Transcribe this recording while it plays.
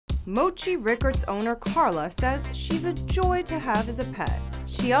Mochi Rickards owner Carla says she's a joy to have as a pet.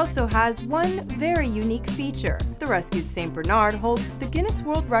 She also has one very unique feature. The rescued St. Bernard holds the Guinness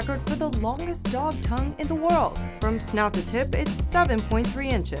World Record for the longest dog tongue in the world. From snout to tip, it's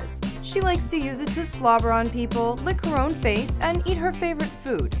 7.3 inches. She likes to use it to slobber on people, lick her own face, and eat her favorite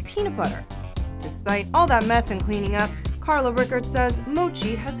food, peanut butter. Despite all that mess and cleaning up, Carla Rickards says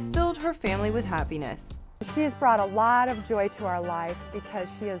Mochi has filled her family with happiness. She has brought a lot of joy to our life because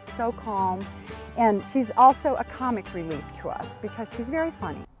she is so calm, and she's also a comic relief to us because she's very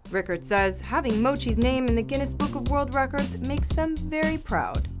funny. Rickards says having Mochi's name in the Guinness Book of World Records makes them very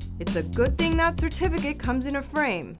proud. It's a good thing that certificate comes in a frame.